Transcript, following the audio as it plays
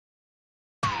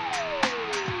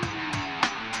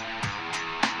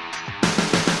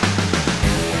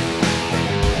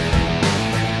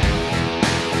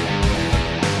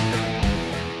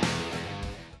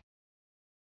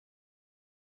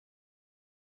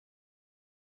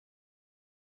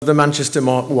The Manchester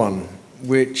Mark I,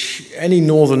 which any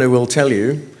northerner will tell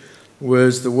you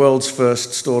was the world's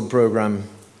first stored program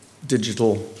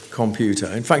digital computer.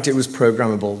 In fact, it was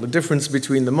programmable. The difference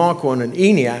between the Mark I and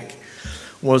ENIAC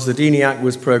was that ENIAC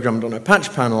was programmed on a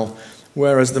patch panel,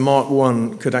 whereas the Mark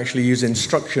I could actually use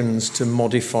instructions to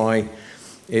modify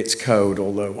its code,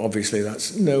 although obviously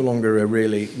that's no longer a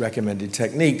really recommended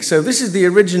technique. So this is the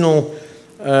original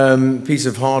piece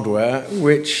of hardware,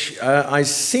 which I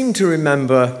seem to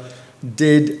remember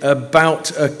did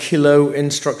about a kilo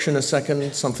instruction a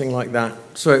second, something like that.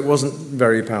 So it wasn't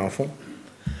very powerful.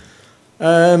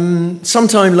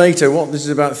 Sometime later, this is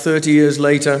about 30 years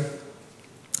later,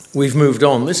 we've moved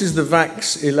on. This is the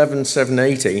VAX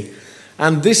 11780,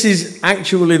 and this is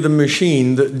actually the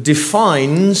machine that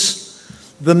defines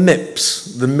the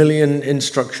MIPS, the million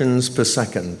instructions per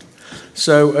second.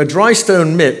 So a dry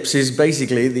stone MIPS is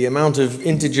basically the amount of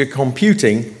integer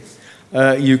computing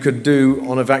you could do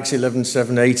on a VAX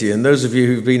 11780, and those of you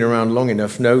who've been around long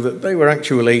enough know that they were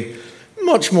actually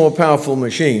much more powerful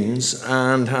machines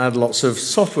and had lots of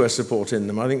software support in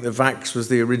them. I think the VAX was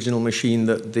the original machine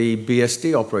that the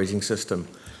BSD operating system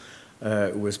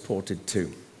was ported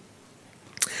to.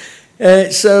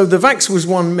 So the VAX was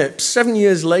one MIPS. 7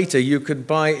 years later, you could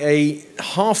buy a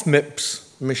half MIPS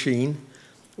machine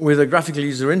with a graphical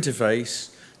user interface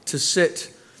to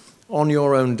sit on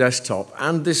your own desktop.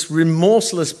 And this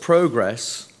remorseless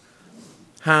progress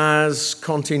has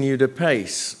continued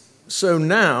apace. So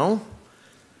now,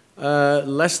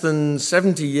 less than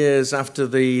 70 years after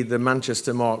the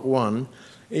Manchester Mark I,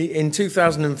 in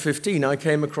 2015, I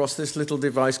came across this little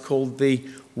device called the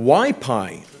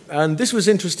Wi-Pi. And this was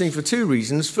interesting for two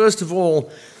reasons. First of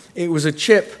all, it was a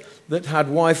chip that had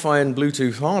Wi-Fi and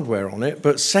Bluetooth hardware on it.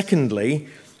 But secondly,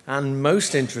 and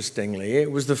most interestingly,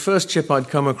 it was the first chip I'd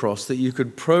come across that you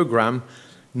could program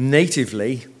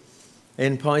natively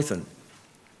in Python.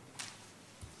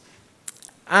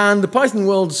 And the Python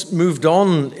world's moved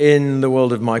on in the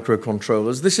world of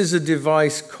microcontrollers. This is a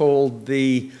device called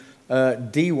the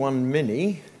D1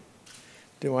 Mini.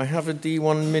 Do I have a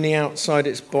D1 Mini outside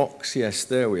its box? Yes,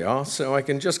 there we are. So I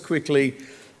can just quickly,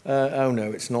 oh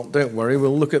no, it's not, don't worry,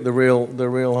 we'll look at the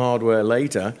real hardware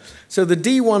later. So the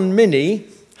D1 Mini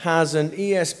has an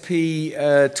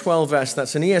ESP12S,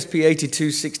 that's an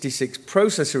ESP8266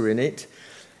 processor in it.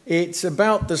 It's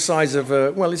about the size of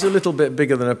it's a little bit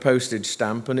bigger than a postage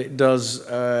stamp, and it does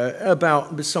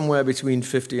about somewhere between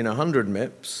 50 and 100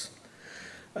 MIPS.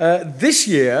 This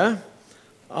year,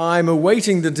 I'm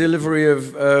awaiting the delivery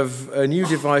of a new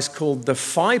device called the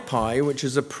PhyPy, which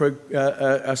is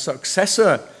a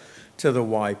successor to the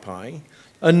Wi-Pi.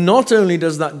 And not only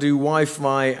does that do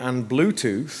Wi-Fi and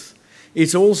Bluetooth,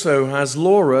 it also has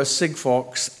LoRa,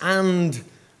 Sigfox, and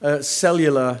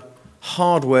cellular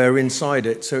hardware inside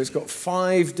it. So it's got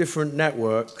 5 different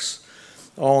networks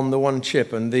on the one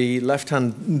chip. And the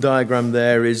left-hand diagram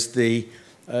there is the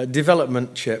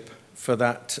development chip for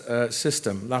that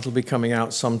system. That'll be coming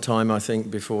out sometime, I think,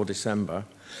 before December.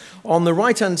 On the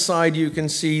right-hand side, you can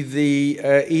see the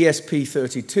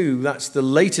ESP32. That's the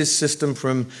latest system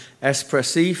from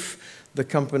Espressif, the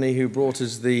company who brought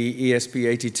us the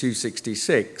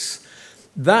ESP8266.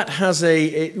 That has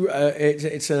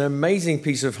it's an amazing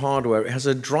piece of hardware. It has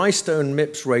a dry stone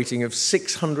MIPS rating of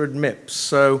 600 MIPS.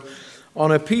 So on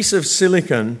a piece of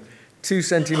silicon, 2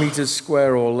 centimeters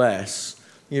square or less,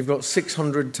 you've got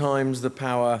 600 times the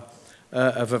power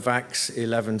of a VAX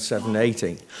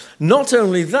 11780. Not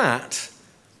only that,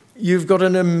 you've got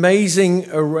an amazing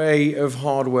array of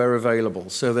hardware available.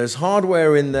 So there's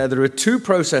hardware in there. There are 2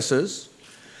 processors.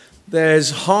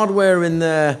 There's hardware in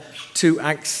there to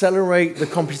accelerate the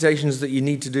computations that you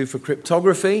need to do for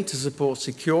cryptography, to support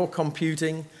secure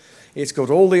computing. It's got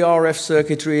all the RF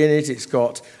circuitry in it. It's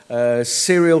got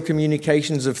serial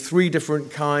communications of 3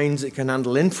 different kinds. It can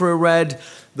handle infrared.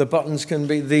 The pins can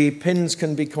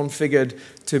be configured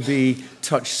to be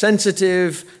touch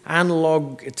sensitive,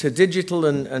 analog to digital,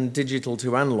 and digital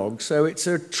to analog. So it's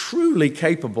a truly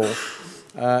capable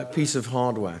piece of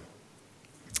hardware,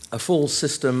 a full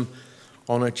system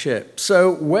on a chip.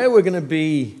 So where we're going to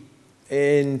be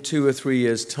in 2 or 3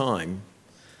 years' time,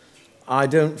 I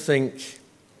don't think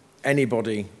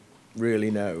anybody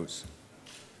really knows.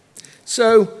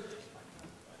 So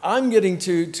I'm getting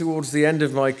towards the end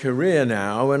of my career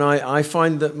now, and I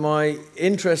find that my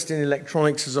interest in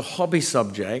electronics as a hobby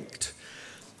subject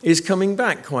is coming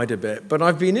back quite a bit. But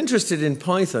I've been interested in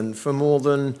Python for more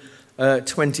than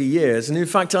 20 years. And in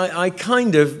fact,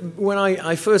 when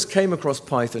I first came across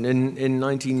Python in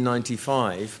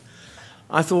 1995,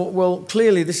 I thought, well,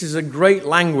 clearly this is a great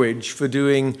language for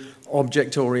doing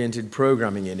object-oriented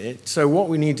programming in it. So what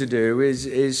we need to do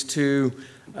is to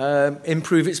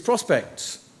improve its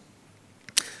prospects.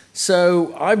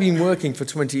 So I've been working for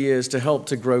 20 years to help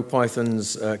to grow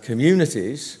Python's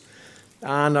communities,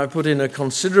 and I put in a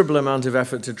considerable amount of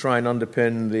effort to try and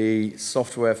underpin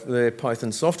the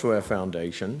Python Software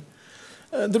Foundation.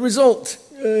 The result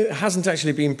hasn't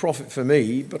actually been profit for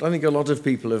me, but I think a lot of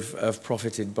people have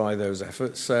profited by those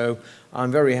efforts. So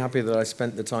I'm very happy that I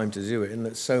spent the time to do it, and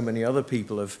that so many other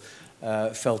people have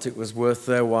felt it was worth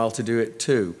their while to do it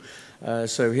too.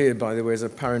 So here, by the way, is a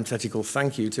parenthetical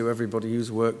thank you to everybody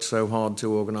who's worked so hard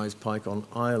to organize Pycon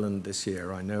Ireland this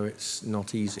year. I know it's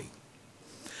not easy.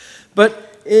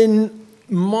 But in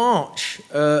March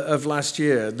of last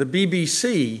year, the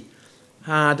BBC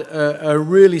had a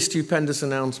really stupendous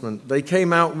announcement. They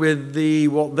came out with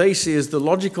what they see as the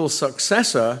logical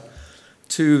successor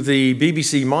to the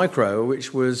BBC Micro,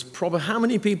 which was probably, how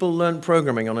many people learned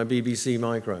programming on a BBC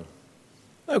Micro?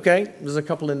 Okay, there's a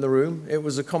couple in the room. It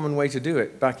was a common way to do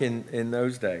it back in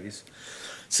those days.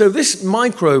 So this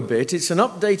microbit, it's an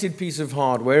updated piece of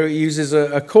hardware. It uses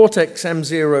a Cortex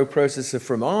M0 processor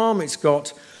from ARM. It's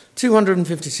got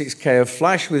 256K of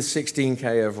flash with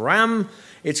 16K of RAM.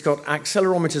 It's got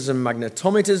accelerometers and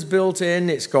magnetometers built in.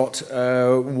 It's got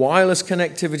wireless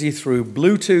connectivity through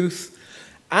Bluetooth.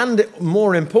 And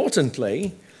more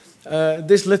importantly,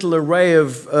 this little array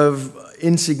of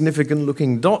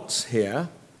insignificant-looking dots here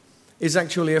is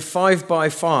actually a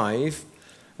 5x5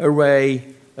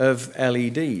 array of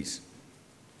LEDs.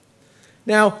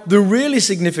 Now, the really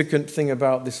significant thing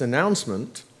about this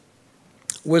announcement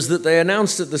was that they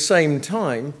announced at the same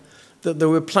time that they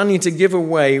were planning to give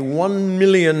away 1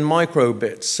 million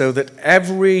microbits so that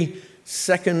every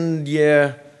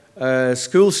second-year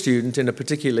school student in a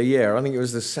particular year, I think it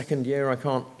was the second year, I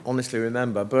can't honestly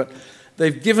remember, but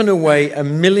they've given away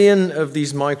 1 million of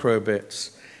these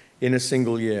microbits in a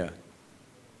single year.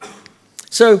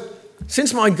 So,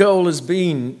 since my goal has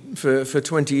been for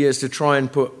 20 years to try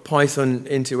and put Python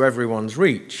into everyone's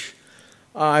reach,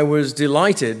 I was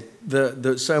delighted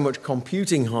that so much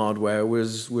computing hardware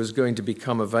was going to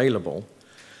become available.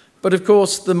 But of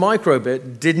course, the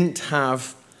microbit didn't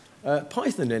have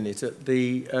Python in it at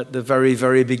the very,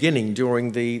 very beginning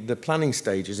during the planning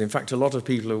stages. In fact, a lot of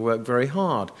people have worked very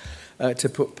hard to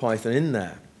put Python in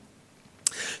there.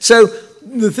 So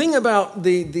the thing about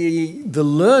the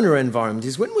learner environment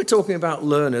is when we're talking about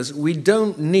learners, we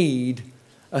don't need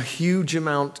a huge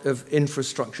amount of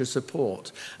infrastructure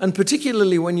support. And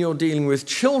particularly when you're dealing with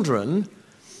children,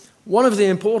 one of the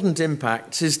important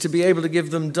impacts is to be able to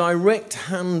give them direct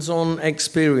hands-on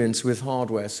experience with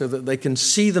hardware so that they can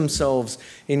see themselves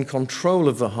in control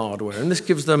of the hardware. And this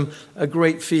gives them a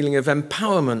great feeling of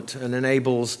empowerment and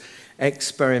enables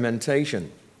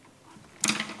experimentation.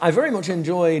 I very much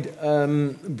enjoyed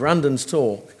Brandon's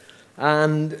talk,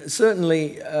 and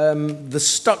certainly the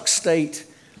stuck state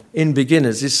in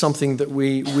beginners is something that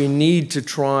we need to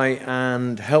try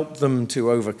and help them to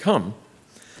overcome.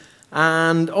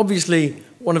 And obviously,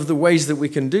 one of the ways that we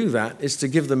can do that is to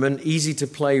give them an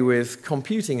easy-to-play-with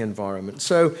computing environment.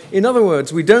 So, in other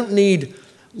words, we don't need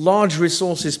large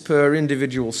resources per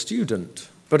individual student,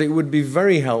 but it would be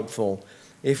very helpful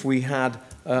if we had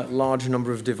a large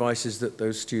number of devices that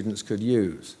those students could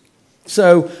use.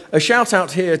 So, a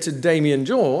shout-out here to Damien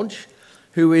George,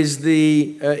 who is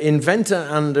the inventor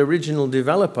and original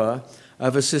developer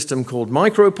of a system called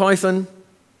MicroPython,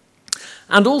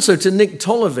 and also to Nick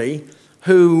Tollervey,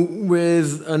 who,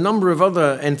 with a number of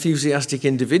other enthusiastic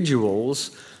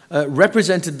individuals,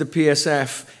 represented the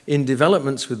PSF in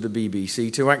developments with the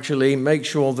BBC to actually make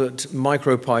sure that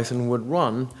MicroPython would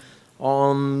run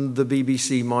on the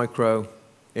BBC Micro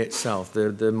itself,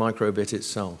 the microbit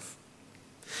itself.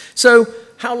 So,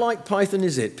 how like Python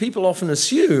is it? People often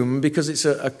assume, because it's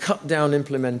a cut-down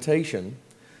implementation,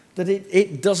 that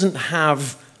it doesn't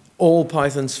have all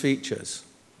Python's features.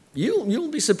 You'll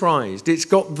be surprised. It's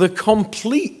got the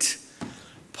complete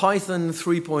Python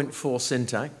 3.4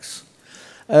 syntax.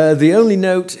 The only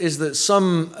note is that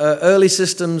some early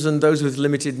systems and those with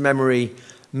limited memory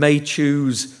may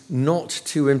choose not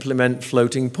to implement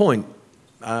floating point.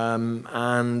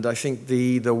 And I think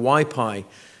the YPy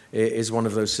is one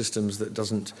of those systems that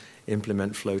doesn't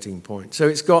implement floating point. So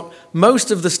it's got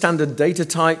most of the standard data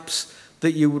types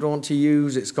that you would want to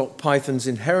use. It's got Python's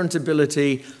inherent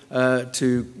ability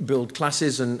to build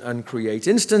classes and create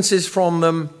instances from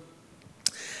them.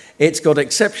 It's got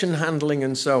exception handling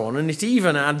and so on. And it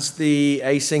even adds the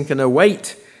async and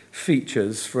await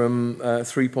features from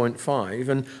 3.5.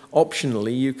 And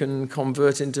optionally, you can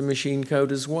convert into machine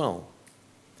code as well.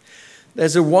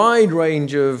 There's a wide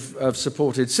range of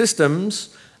supported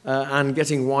systems, and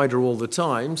getting wider all the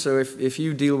time. So if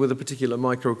you deal with a particular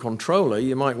microcontroller,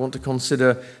 you might want to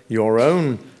consider your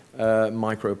own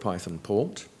MicroPython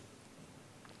port.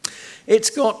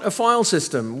 It's got a file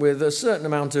system with a certain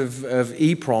amount of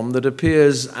EEPROM that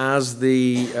appears as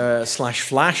the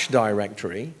 /flash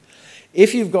directory.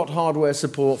 If you've got hardware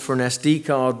support for an SD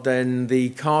card, then the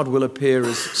card will appear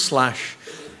as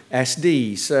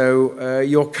 /SD. So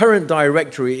your current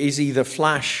directory is either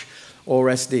flash or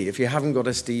SD. If you haven't got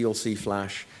SD, you'll see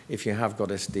flash. If you have got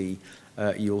SD,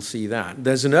 you'll see that.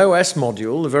 There's an OS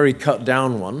module, a very cut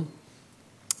down one,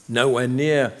 nowhere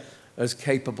near as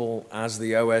capable as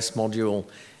the OS module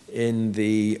in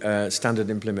the standard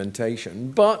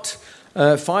implementation. But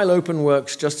file open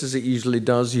works just as it usually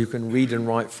does. You can read and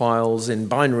write files in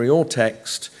binary or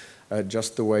text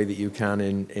just the way that you can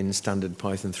in standard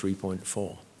Python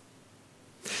 3.4.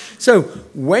 So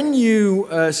when you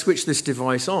switch this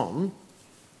device on,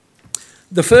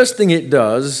 the first thing it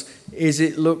does is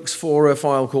it looks for a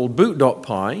file called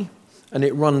boot.py, and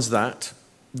it runs that.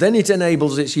 Then it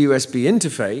enables its USB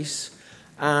interface,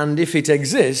 and if it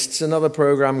exists, another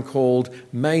program called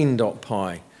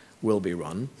main.py will be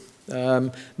run.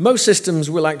 Most systems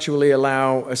will actually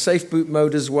allow a safe boot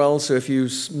mode as well, so if you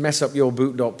mess up your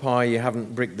boot.py, you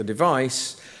haven't bricked the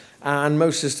device. And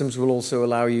most systems will also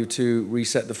allow you to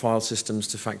reset the file systems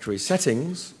to factory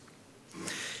settings.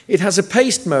 It has a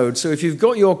paste mode, so if you've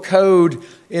got your code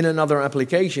in another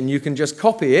application, you can just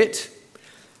copy it,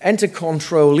 enter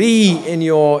Control-E in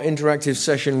your interactive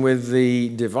session with the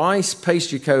device,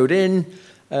 paste your code in,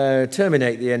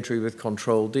 terminate the entry with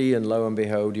Control-D, and lo and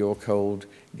behold, your code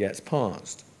gets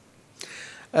parsed.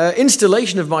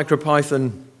 Installation of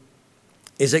MicroPython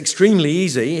is extremely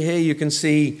easy. Here you can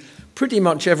see pretty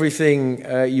much everything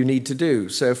you need to do.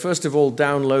 So first of all,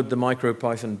 download the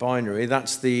MicroPython binary.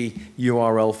 That's the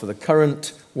URL for the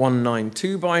current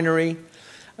 192 binary.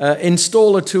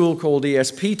 Install a tool called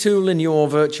ESPTool in your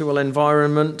virtual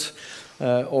environment,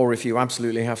 or if you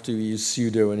absolutely have to, use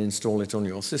sudo and install it on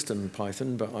your system in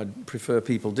Python, but I'd prefer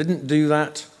people didn't do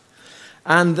that.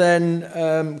 And then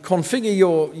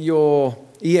configure your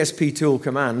ESPTool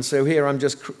command. So here I'm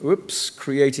just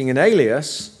creating an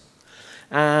alias,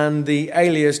 and the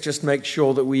alias just makes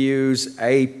sure that we use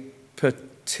a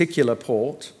particular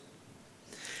port.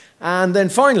 And then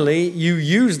finally, you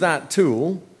use that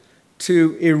tool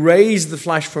to erase the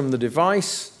flash from the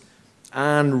device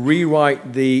and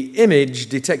rewrite the image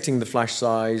detecting the flash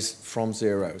size from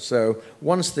 0. So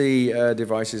once the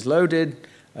device is loaded,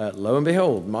 lo and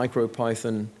behold,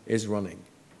 MicroPython is running.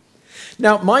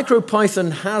 Now,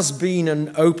 MicroPython has been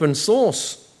an open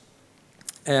source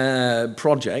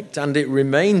project, and it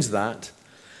remains that.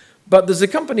 But there's a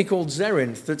company called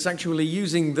Zerinth that's actually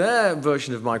using their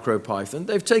version of MicroPython.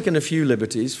 They've taken a few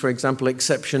liberties. For example,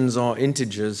 exceptions are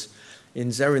integers in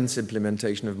Zerinth's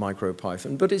implementation of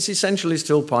MicroPython, but it's essentially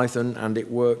still Python, and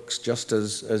it works just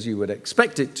as you would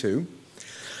expect it to.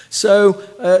 So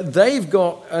they've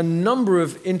got a number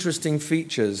of interesting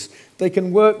features. They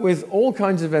can work with all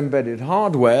kinds of embedded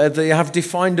hardware. They have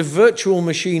defined a virtual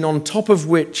machine on top of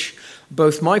which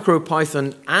both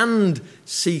MicroPython and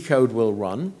C code will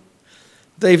run.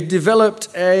 They've developed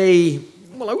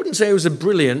well, I wouldn't say it was a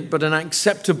brilliant, but an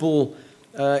acceptable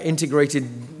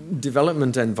integrated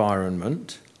development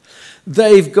environment.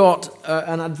 They've got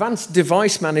an advanced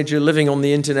device manager living on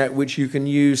the internet which you can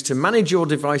use to manage your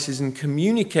devices and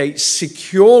communicate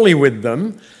securely with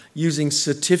them using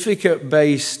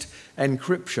certificate-based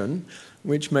encryption,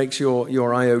 which makes your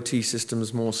IoT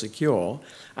systems more secure.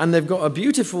 And they've got a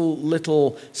beautiful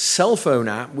little cell phone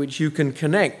app which you can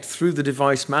connect through the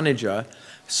device manager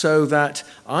so that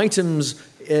items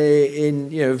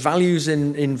values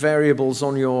in variables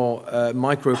on your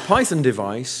MicroPython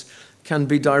device can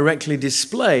be directly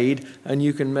displayed, and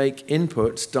you can make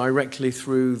inputs directly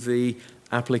through the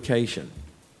application.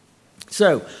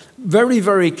 So, very,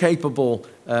 very capable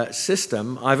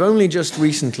system. I've only just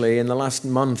recently, in the last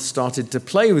month, started to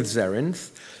play with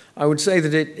Zerinth. I would say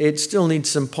that it still needs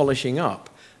some polishing up,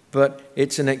 but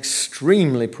it's an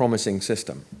extremely promising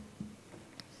system.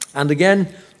 And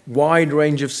again, wide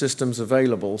range of systems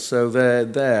available. So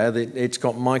it's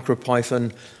got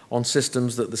MicroPython on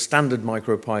systems that the standard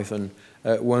MicroPython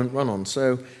won't run on.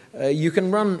 So you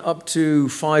can run up to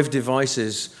 5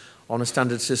 devices on a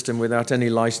standard system without any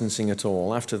licensing at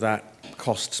all. After that,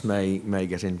 costs may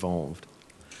get involved.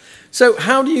 So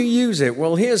how do you use it?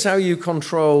 Well, here's how you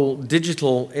control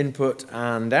digital input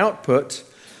and output.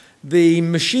 The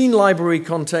machine library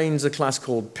contains a class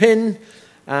called pin,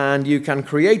 and you can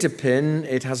create a pin.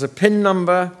 It has a pin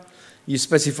number. You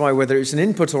specify whether it's an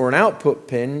input or an output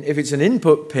pin. If it's an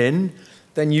input pin,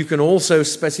 then you can also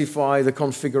specify the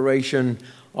configuration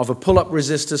of a pull-up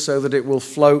resistor so that it will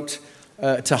float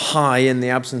to high in the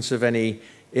absence of any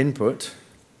input.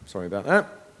 Sorry about that.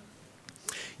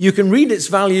 You can read its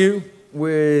value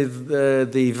with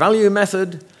the value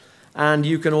method, and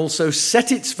you can also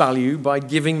set its value by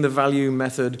giving the value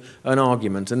method an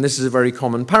argument. And this is a very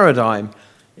common paradigm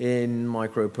in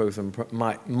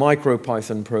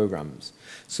MicroPython programs.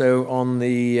 So on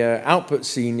the output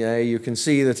scene here, you can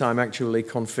see that I'm actually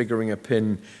configuring a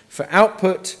pin for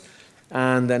output,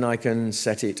 and then I can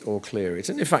set it or clear it.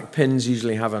 And in fact, pins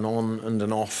usually have an on and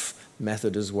an off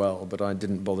method as well, but I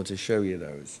didn't bother to show you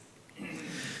those.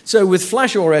 So with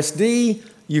Flash or SD,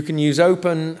 you can use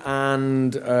open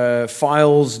and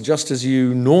files just as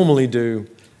you normally do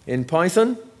in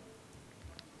Python.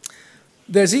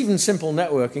 There's even simple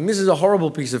networking. This is a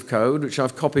horrible piece of code, which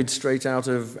I've copied straight out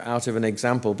of an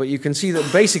example. But you can see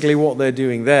that basically what they're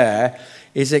doing there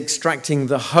is extracting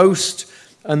the host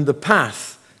and the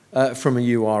path from a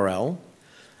URL.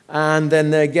 And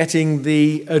then they're getting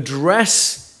the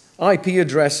address, IP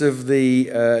address of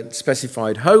the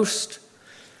specified host,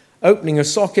 opening a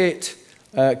socket,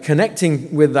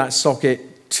 connecting with that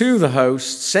socket to the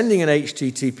host, sending an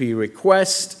HTTP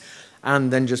request,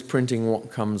 and then just printing what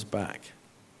comes back.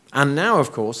 And now,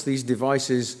 of course, these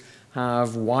devices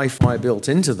have Wi-Fi built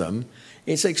into them.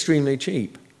 It's extremely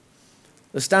cheap.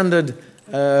 The standard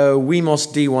Wemos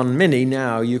D1 Mini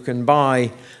now you can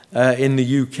buy in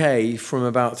the UK from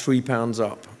about £3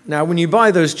 up. Now, when you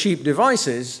buy those cheap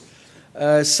devices,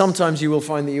 sometimes you will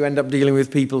find that you end up dealing with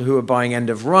people who are buying end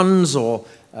of runs or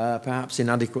perhaps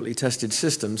inadequately tested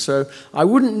systems. So I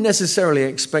wouldn't necessarily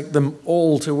expect them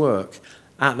all to work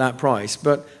at that price,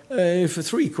 but for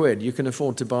 £3 you can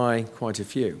afford to buy quite a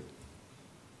few.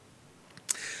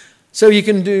 So you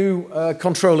can do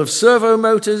control of servo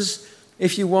motors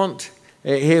if you want.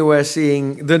 Here we're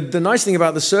seeing, the nice thing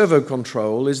about the servo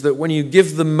control is that when you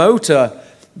give the motor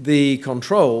the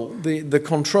control,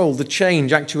 the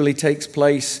change actually takes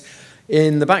place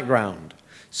in the background.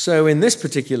 So in this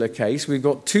particular case, we've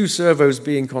got two servos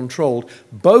being controlled.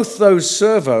 Both those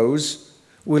servos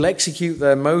will execute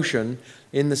their motion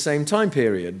in the same time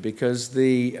period because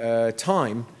the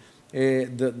time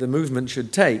that the movement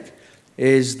should take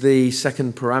is the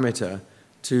second parameter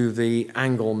to the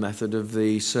angle method of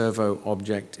the servo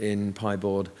object in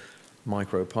PyBoard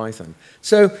MicroPython.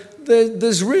 So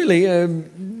there's really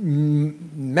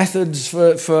methods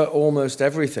for almost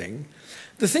everything.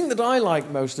 The thing that I like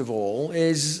most of all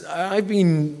is I've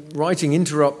been writing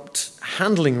interrupt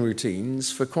handling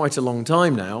routines for quite a long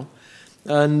time now,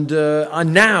 and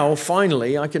now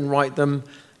finally I can write them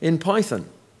in Python.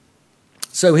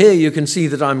 So here you can see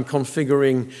that I'm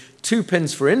configuring 2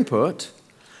 pins for input,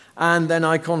 and then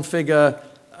I configure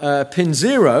pin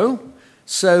 0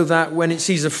 so that when it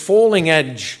sees a falling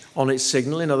edge on its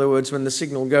signal, in other words, when the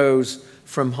signal goes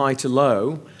from high to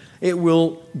low, it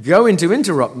will go into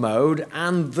interrupt mode,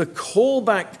 and the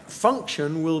callback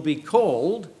function will be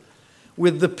called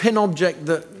with the pin object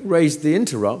that raised the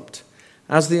interrupt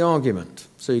as the argument.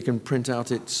 So you can print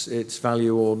out its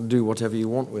value or do whatever you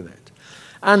want with it.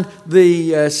 And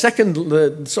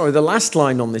the last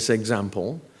line on this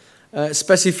example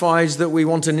specifies that we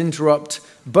want an interrupt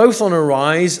both on a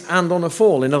rise and on a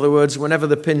fall. In other words, whenever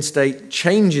the pin state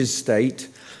changes state,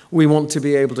 we want to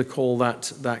be able to call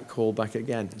that callback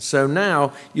again. So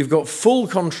now you've got full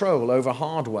control over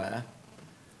hardware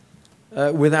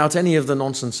without any of the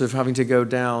nonsense of having to go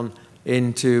down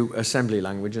into assembly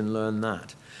language and learn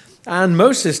that. And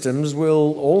most systems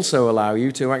will also allow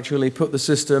you to actually put the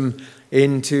system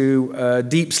into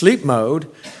deep sleep mode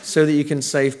so that you can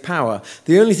save power.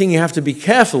 The only thing you have to be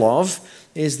careful of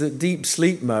is that deep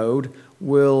sleep mode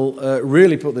will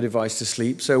really put the device to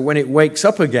sleep. So when it wakes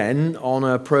up again on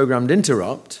a programmed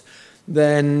interrupt,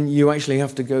 then you actually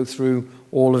have to go through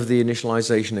all of the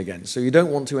initialization again. So you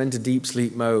don't want to enter deep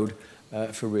sleep mode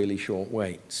for really short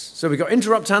waits. So we've got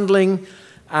interrupt handling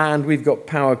and we've got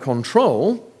power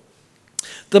control.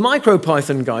 The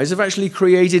MicroPython guys have actually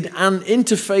created an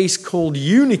interface called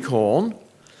Unicorn,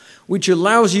 which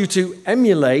allows you to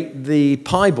emulate the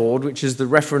PyBoard, which is the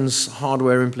reference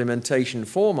hardware implementation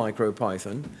for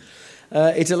MicroPython.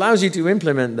 It allows you to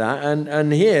implement that,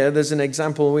 and here there's an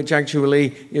example which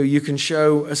actually you can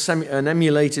show an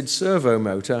emulated servo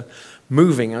motor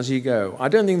moving as you go. I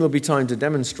don't think there'll be time to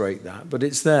demonstrate that, but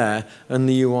it's there, and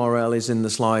the URL is in the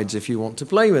slides if you want to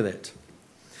play with it.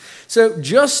 So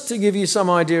just to give you some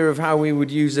idea of how we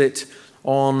would use it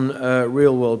on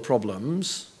real-world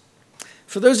problems,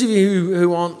 for those of you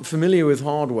who aren't familiar with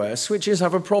hardware, switches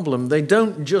have a problem. They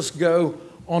don't just go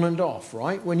on and off,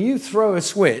 right? When you throw a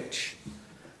switch,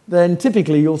 then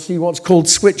typically you'll see what's called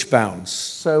switch bounce.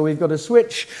 So we've got a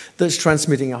switch that's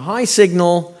transmitting a high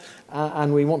signal,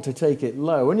 and we want to take it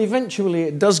low. And eventually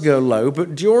it does go low,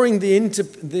 but during the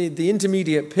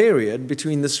intermediate period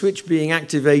between the switch being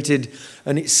activated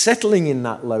and it settling in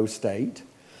that low state,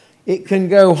 it can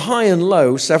go high and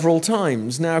low several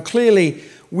times. Now, clearly,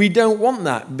 we don't want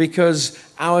that because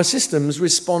our systems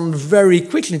respond very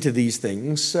quickly to these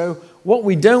things. So what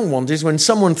we don't want is when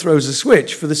someone throws a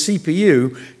switch for the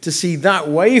CPU to see that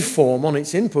waveform on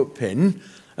its input pin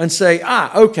and say,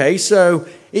 okay, so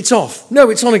it's off. No,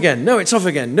 it's on again. No, it's off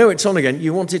again. No, it's on again.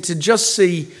 You want it to just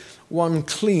see one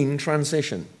clean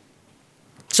transition.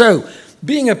 So,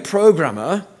 being a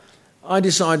programmer, I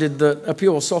decided that a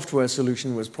pure software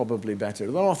solution was probably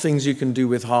better. There are things you can do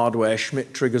with hardware,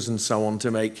 Schmidt triggers and so on,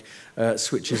 to make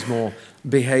switches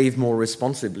behave more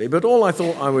responsibly. But all I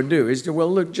thought I would do is to,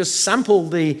 well, look, just sample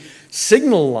the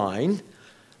signal line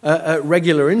at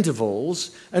regular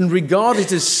intervals and regard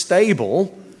it as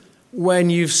stable when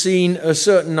you've seen a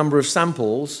certain number of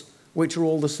samples which are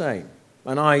all the same.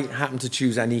 And I happen to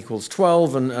choose n equals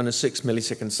 12 and a 6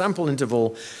 millisecond sample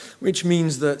interval, which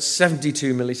means that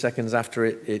 72 milliseconds after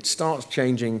it starts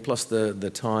changing, plus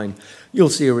the time, you'll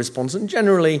see a response. And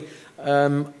generally,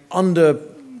 under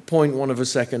 0.1 of a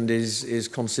second is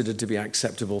considered to be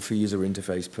acceptable for user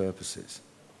interface purposes.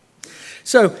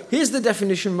 So here's the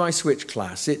definition of my switch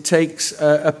class. It takes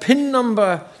a pin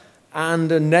number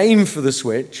and a name for the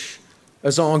switch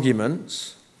as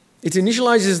arguments. It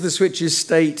initializes the switch's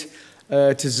state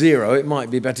to 0. It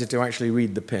might be better to actually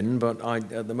read the pin, but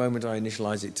at the moment I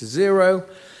initialize it to 0.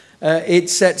 It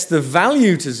sets the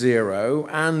value to 0,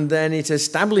 and then it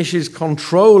establishes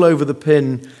control over the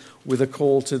pin with a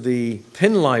call to the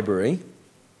pin library,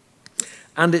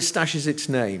 and it stashes its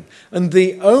name. And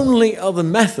the only other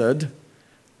method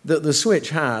that the switch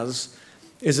has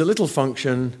is a little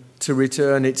function to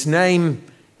return its name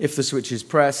if the switch is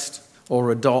pressed, or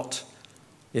a dot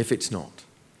if it's not.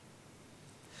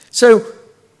 So,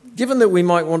 given that we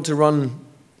might want to run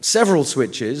several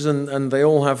switches and they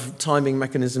all have timing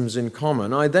mechanisms in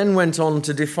common, I then went on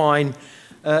to define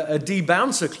a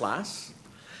debouncer class.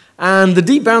 And the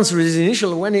debouncer is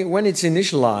when it's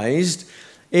initialized,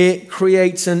 it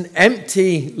creates an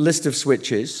empty list of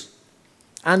switches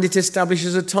and it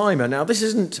establishes a timer. Now, this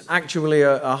isn't actually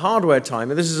a hardware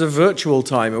timer. This is a virtual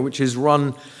timer which is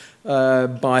run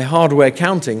by hardware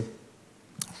counting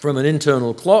from an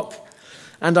internal clock.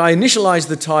 And I initialize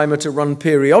the timer to run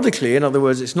periodically. In other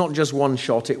words, it's not just one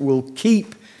shot. It will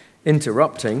keep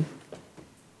interrupting.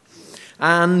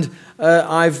 And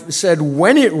I've said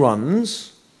when it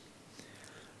runs,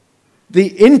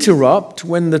 the interrupt,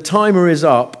 when the timer is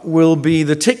up, will be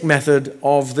the tick method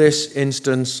of this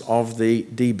instance of the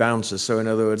debouncer. So in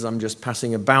other words, I'm just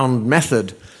passing a bound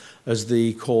method as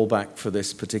the callback for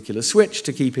this particular switch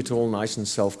to keep it all nice and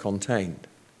self-contained.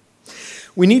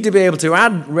 We need to be able to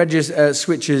add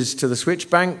switches to the switch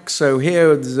bank. So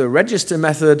here there's a register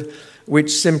method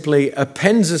which simply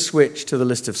appends a switch to the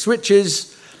list of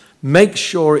switches, makes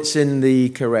sure it's in the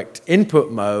correct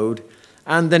input mode,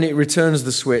 and then it returns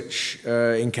the switch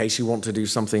in case you want to do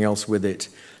something else with it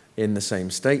in the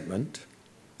same statement.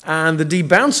 And the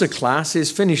debouncer class is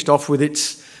finished off with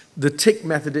the tick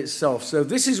method itself. So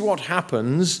this is what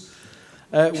happens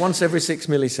once every 6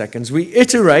 milliseconds. We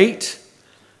iterate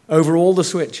over all the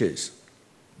switches.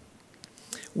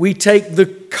 We take the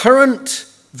current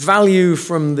value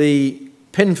from the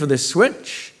pin for this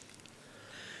switch.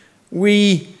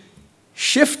 We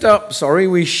shift up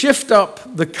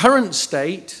the current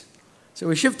state. So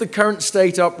we shift the current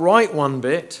state up right one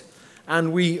bit,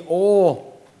 and we OR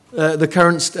the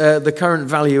current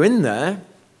value in there.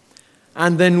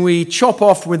 And then we chop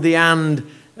off with the AND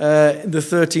the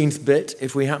 13th bit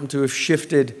if we happen to have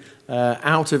shifted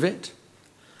out of it.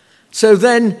 So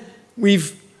then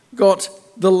we've got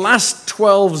the last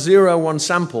 12 0-1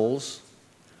 samples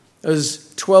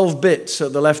as 12 bits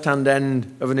at the left-hand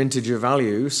end of an integer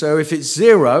value. So if it's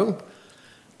 0,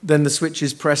 then the switch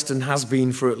is pressed and has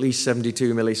been for at least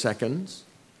 72 milliseconds.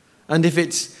 And if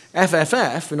it's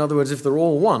FFF, in other words, if they're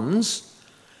all ones,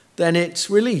 then it's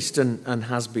released and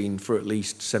has been for at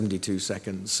least 72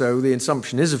 seconds. So the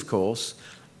assumption is, of course,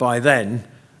 by then,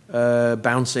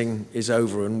 bouncing is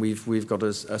over and we've got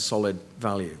a solid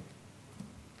value.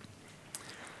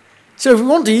 So if we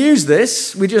want to use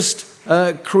this, we just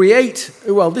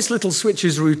this little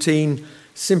switches routine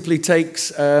simply takes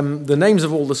the names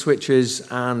of all the switches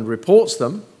and reports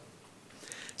them.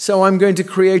 So I'm going to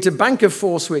create a bank of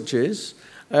 4 switches,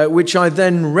 which I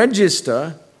then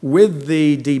register with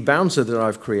the debouncer that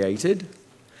I've created.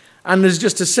 And there's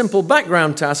just a simple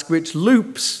background task which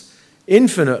loops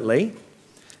infinitely.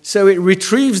 So it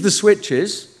retrieves the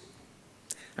switches,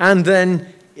 and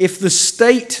then if the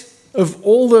state of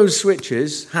all those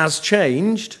switches has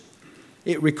changed,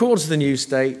 it records the new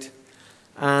state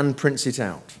and prints it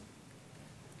out.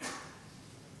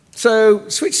 So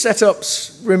switch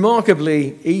setup's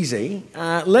remarkably easy.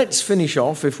 Let's finish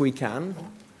off, if we can,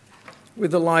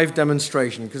 with a live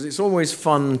demonstration, because it's always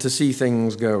fun to see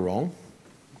things go wrong,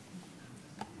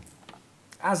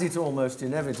 as it almost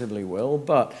inevitably will.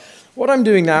 But what I'm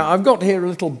doing now, I've got here a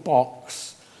little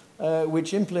box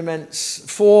which implements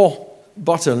 4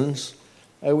 buttons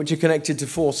which are connected to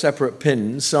 4 separate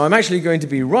pins. So I'm actually going to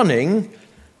be running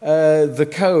the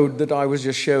code that I was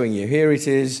just showing you. Here it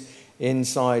is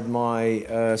inside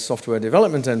my software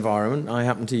development environment. I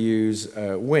happen to use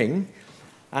Wing.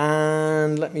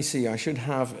 And let me see, I should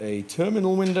have a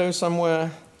terminal window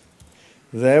somewhere.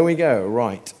 There we go,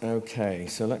 right, okay.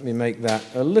 So let me make that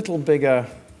a little bigger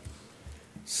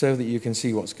so that you can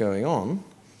see what's going on.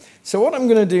 So what I'm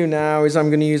going to do now is I'm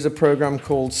going to use a program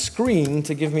called Screen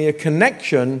to give me a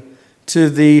connection to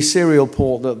the serial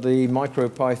port that the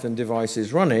MicroPython device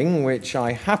is running, which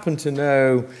I happen to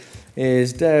know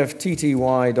is dev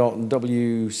tty.wch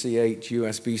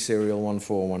USB serial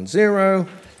 1410.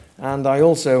 And I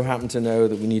also happen to know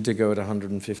that we need to go at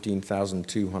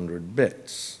 115,200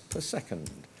 bits per second.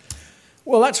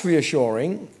 Well, that's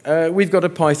reassuring. We've got a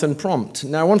Python prompt.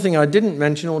 Now, one thing I didn't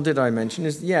mention, or did I mention,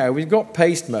 is, yeah, we've got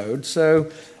paste mode.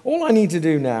 So all I need to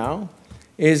do now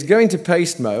is go into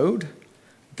paste mode,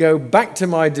 go back to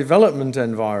my development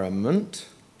environment,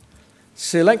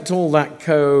 select all that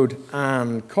code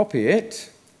and copy it,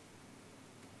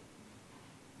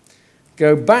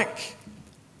 go back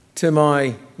to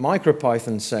my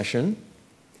MicroPython session,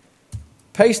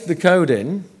 paste the code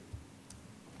in,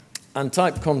 and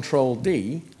type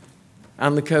Control-D,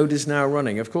 and the code is now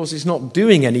running. Of course, it's not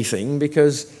doing anything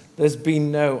because there's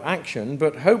been no action,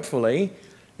 but hopefully,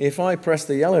 if I press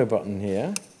the yellow button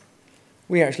here,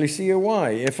 we actually see a Y.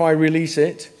 If I release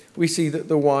it, we see that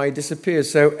the Y disappears.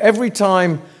 So every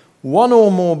time one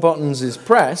or more buttons is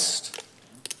pressed,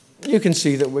 you can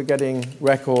see that we're getting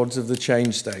records of the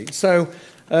change state. So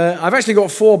I've actually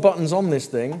got 4 buttons on this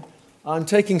thing. I'm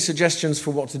taking suggestions for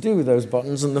what to do with those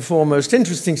buttons, and the 4 most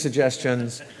interesting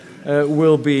suggestions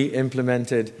will be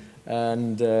implemented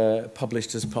and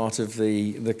published as part of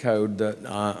the code that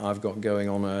I've got going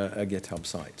on a GitHub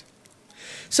site.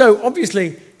 So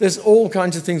obviously, there's all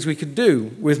kinds of things we could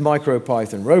do with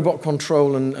MicroPython. Robot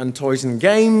control and toys and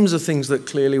games are things that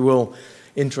clearly will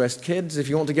interest kids. If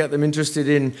you want to get them interested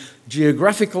in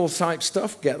geographical type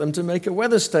stuff, get them to make a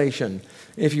weather station.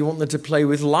 If you want them to play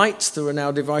with lights, there are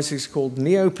now devices called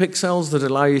NeoPixels that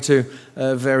allow you to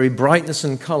vary brightness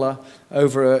and color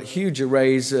over huge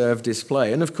arrays of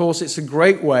display. And of course, it's a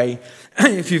great way,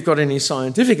 if you've got any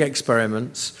scientific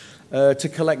experiments, to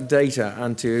collect data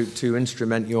and to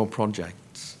instrument your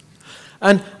projects.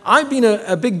 And I've been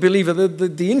a big believer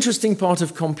that the interesting part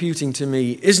of computing to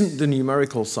me isn't the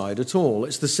numerical side at all.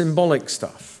 It's the symbolic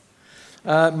stuff.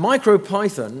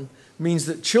 MicroPython means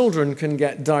that children can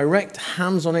get direct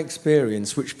hands-on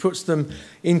experience, which puts them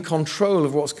in control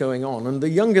of what's going on. And the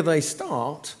younger they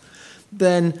start,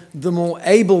 then the more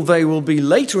able they will be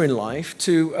later in life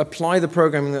to apply the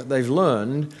programming that they've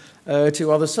learned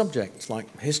to other subjects,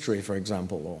 like history, for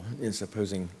example, or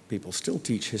supposing people still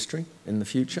teach history in the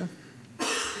future.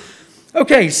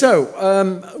 Okay,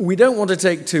 so we don't want to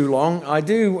take too long. I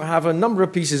do have a number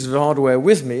of pieces of hardware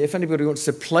with me. If anybody wants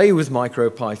to play with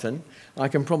MicroPython, I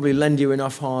can probably lend you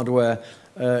enough hardware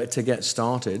to get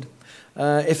started.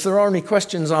 If there are any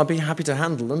questions, I'll be happy to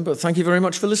handle them, but thank you very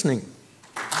much for listening.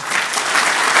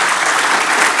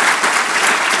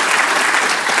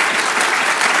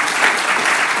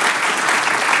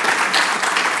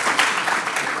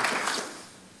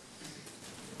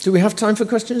 Do we have time for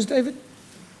questions, David?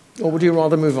 Or would you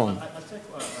rather move on? I'll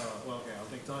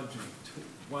take time to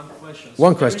one question.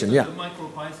 One question, yeah. The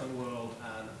MicroPython world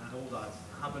and all that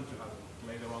happened to have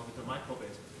played around with the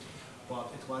microbit,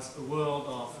 but it was a world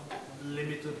of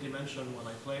limited dimension when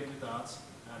I played with that,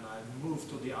 and I moved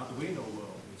to the Arduino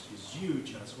world, which is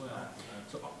huge as well.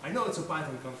 So I know it's a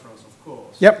Python conference, of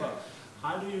course. Yep. But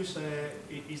how do you say,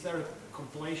 is there a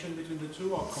compilation between the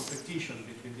two or competition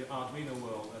between the Arduino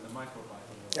world and the MicroPython world?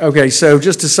 Okay, so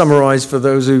just to summarize for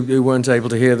those who weren't able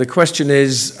to hear, the question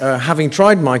is, having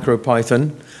tried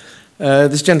MicroPython,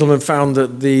 this gentleman found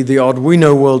that the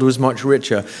Arduino world was much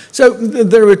richer. So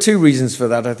there are 2 reasons for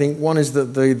that. I think one is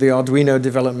that the Arduino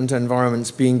development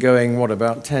environment's been going, what,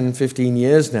 about 10, 15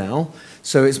 years now,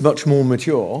 so it's much more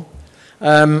mature.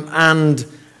 And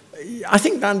I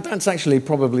think that's actually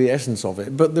probably the essence of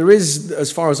it. But there is,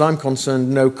 as far as I'm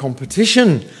concerned, no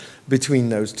competition between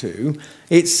those two.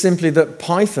 It's simply that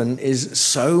Python is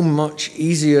so much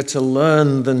easier to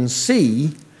learn than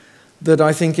C that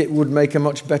I think it would make a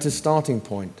much better starting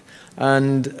point.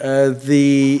 And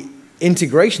the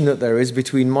integration that there is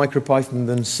between MicroPython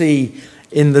and C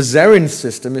in the Xerinth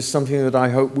system is something that I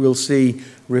hope we'll see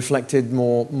reflected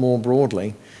more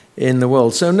broadly in the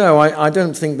world. So no, I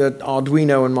don't think that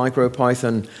Arduino and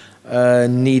MicroPython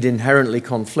need inherently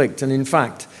conflict. And in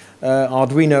fact,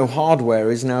 Arduino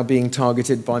hardware is now being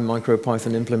targeted by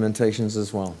MicroPython implementations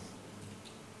as well.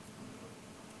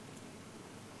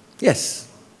 Yes?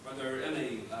 Are there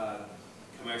any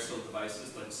commercial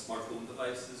devices, like smart home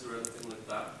devices or anything like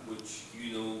that, which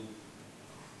you know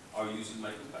are using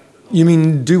MicroPython? You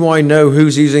mean, do I know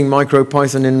who's using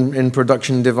MicroPython in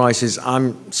production devices?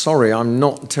 I'm sorry, I'm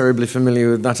not terribly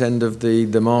familiar with that end of the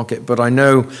market, but I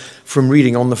know from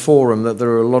reading on the forum that there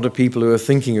are a lot of people who are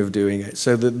thinking of doing it.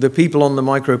 So the people on the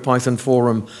MicroPython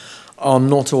forum are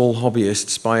not all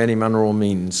hobbyists by any manner or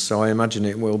means. So I imagine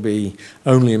it will be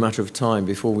only a matter of time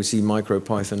before we see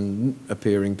MicroPython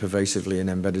appearing pervasively in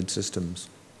embedded systems.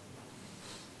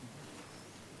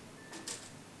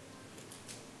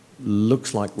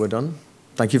 Looks like we're done.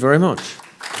 Thank you very much.